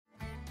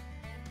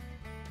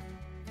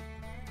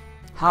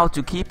How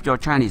to keep your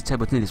Chinese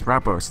table tennis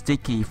rubber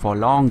sticky for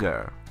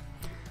longer.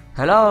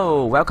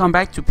 Hello, welcome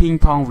back to Ping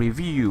Pong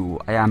Review.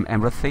 I am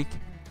EmRatThich.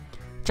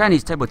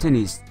 Chinese table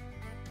tennis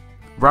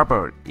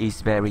rubber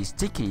is very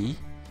sticky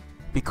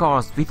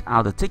because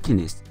without the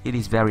stickiness, it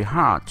is very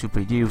hard to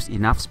produce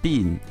enough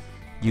spin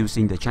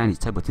using the Chinese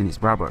table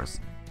tennis rubbers.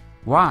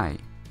 Why?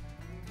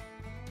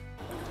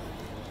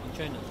 In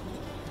China?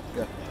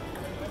 Yeah,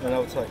 and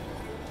outside.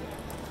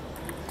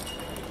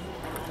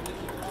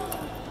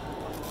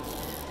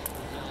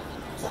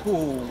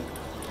 Ooh.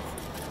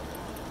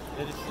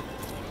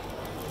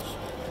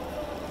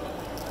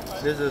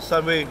 This is a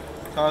Sunway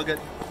target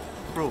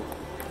pro.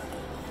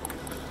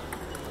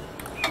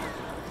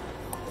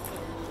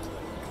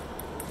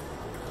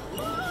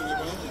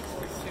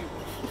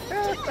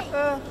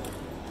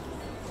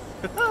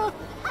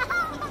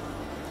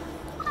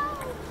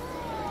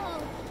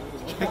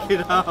 Check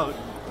it out.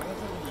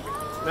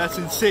 That's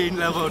insane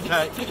level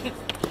attack.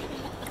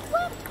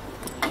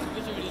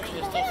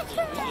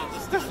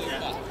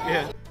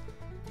 Yeah.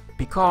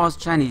 Because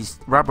Chinese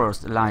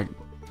rubbers like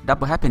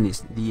Double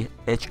Happiness,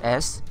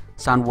 DHS,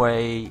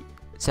 Sunway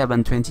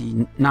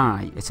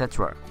 729,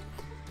 etc.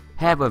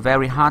 have a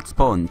very hard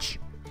sponge.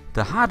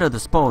 The harder the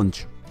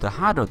sponge, the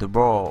harder the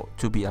ball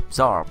to be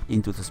absorbed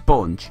into the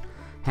sponge,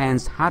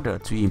 hence harder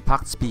to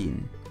impact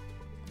spin.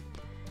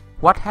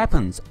 What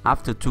happens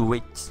after 2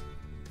 weeks?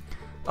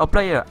 A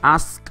player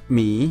asked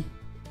me,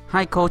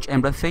 "Hi Coach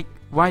EmRatThich,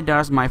 why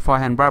does my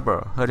forehand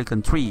rubber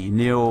Hurricane 3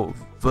 new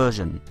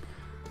version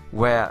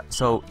wear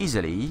so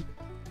easily?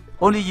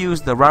 Only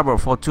used the rubber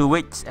for 2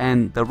 weeks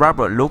and the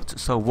rubber looked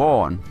so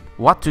worn.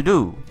 What to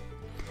do?"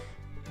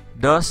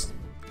 Dust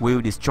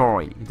will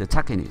destroy the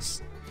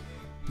stickiness.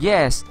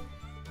 Yes,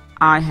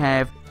 I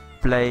have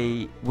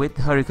played with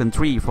Hurricane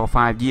 3 for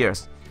 5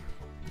 years.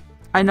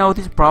 I know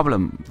this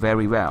problem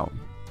very well.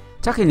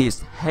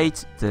 Stickiness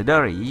hates the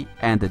dirty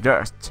and the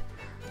dust.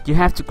 You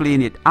have to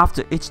clean it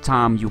after each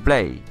time you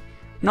play.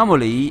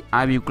 Normally,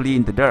 I will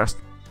clean the dust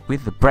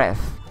with the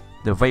breath,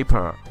 the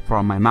vapor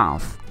from my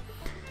mouth.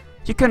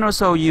 You can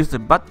also use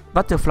the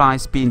Butterfly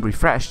Spin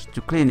Refresh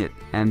to clean it,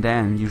 and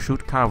then you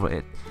should cover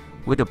it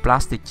with a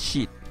plastic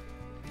sheet.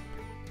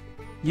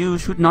 You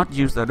should not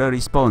use the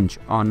dirty sponge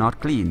or not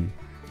clean.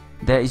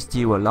 There is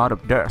still a lot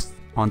of dust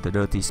on the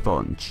dirty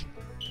sponge.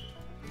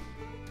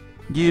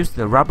 Use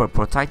the rubber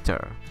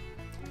protector.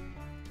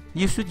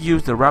 You should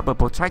use the rubber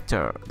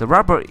protector. The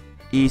rubber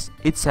is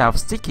itself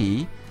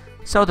sticky,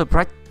 so the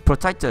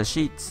protector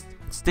sheets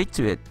stick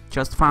to it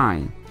just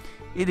fine.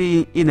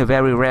 In a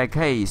very rare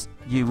case,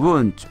 you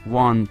won't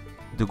want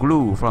the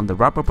glue from the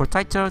rubber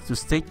protector to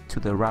stick to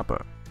the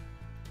rubber.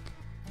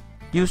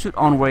 You should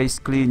always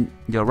clean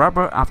your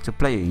rubber after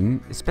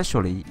playing,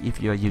 especially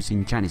if you are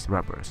using Chinese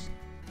rubbers.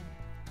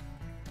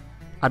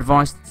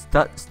 Avoid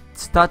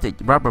static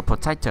rubber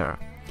protector.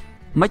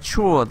 Make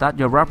sure that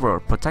your rubber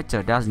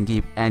protector doesn't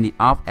give any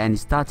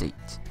static,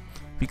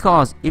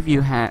 because if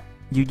you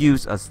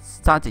use a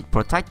static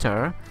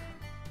protector,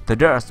 the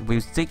dust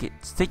will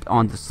stick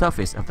on the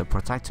surface of the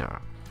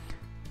protector.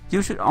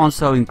 You should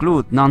also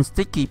include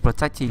non-sticky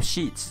protective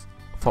sheets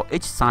for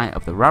each side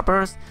of the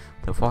rubbers,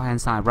 the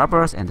forehand side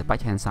rubbers and the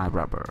backhand side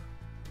rubber.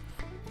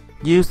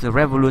 Use the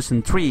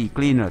Revolution 3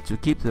 cleaner to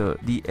keep the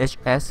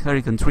DHS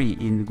Hurricane 3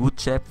 in good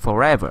shape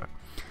forever.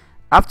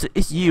 After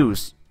each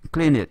use,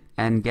 clean it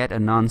and get a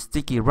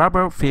non-sticky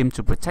rubber film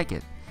to protect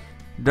it.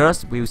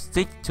 Dust will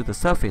stick to the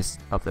surface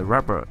of the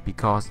rubber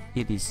because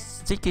it is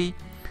sticky,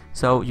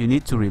 so you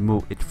need to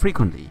remove it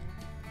frequently.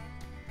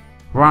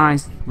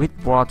 Rinse with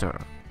water.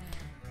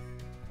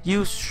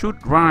 You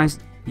should rinse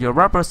your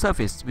rubber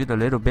surface with a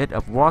little bit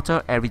of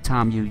water every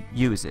time you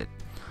use it,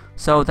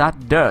 so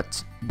that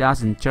dirt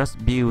doesn't just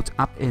build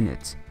up in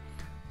it.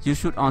 You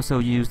should also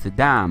use the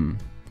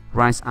damp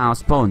rinse out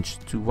sponge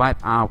to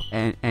wipe out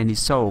any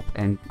soap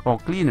or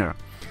cleaner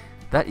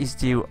that is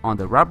still on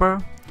the rubber.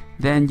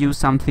 Then use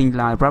something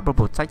like rubber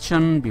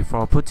protection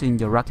before putting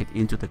your racket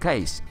into the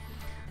case,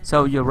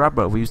 so your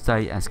rubber will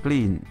stay as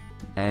clean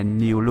and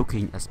new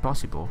looking as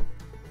possible.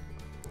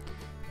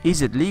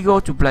 Is it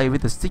legal to play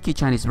with the sticky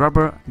Chinese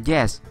rubber?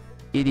 Yes,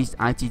 it is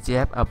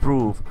ITTF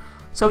approved,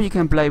 so you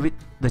can play with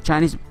the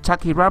Chinese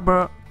tacky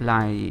rubber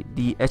like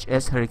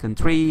DHS Hurricane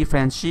 3,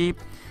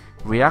 Friendship,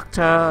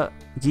 Reactor,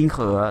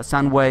 Jinghe,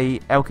 Sunway,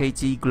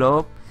 LKT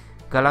Globe,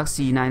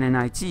 Galaxy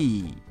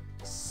 999T,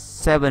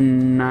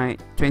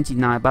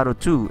 7929 Battle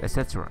 2,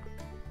 etc.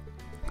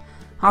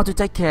 How to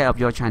take care of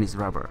your Chinese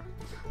rubber?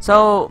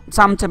 So,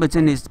 some table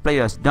tennis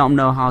players don't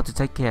know how to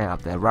take care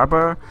of their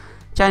rubber.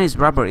 Chinese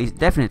rubber is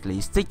definitely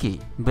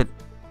sticky, but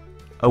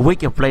a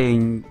week of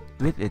playing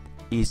with it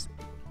is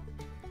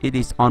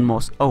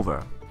almost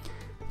over.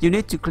 You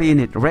need to clean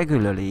it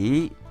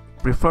regularly,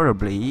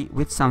 preferably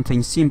with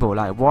something simple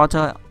like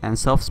water and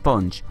soft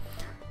sponge.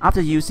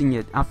 After using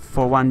it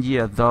for 1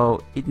 year though,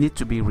 it needs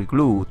to be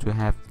re-glued to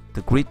have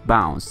the grit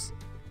bounce.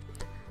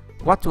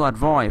 What to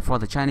avoid for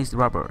the Chinese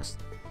rubbers?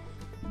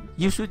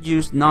 You should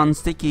use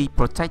non-sticky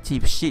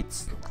protective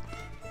sheets.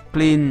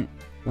 Clean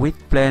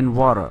with plain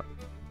water.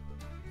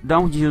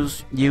 Don't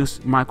use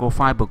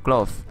microfiber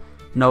cloth,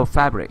 no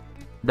fabric.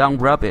 Don't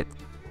rub it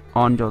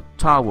on your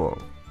towel.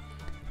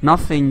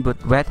 Nothing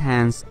but wet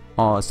hands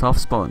or soft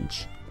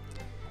sponge.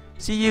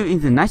 See you in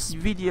the next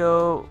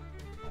video.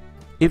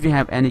 If you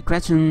have any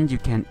questions, you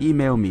can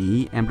email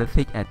me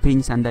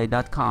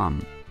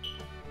EmRatThich@PingSunday.com.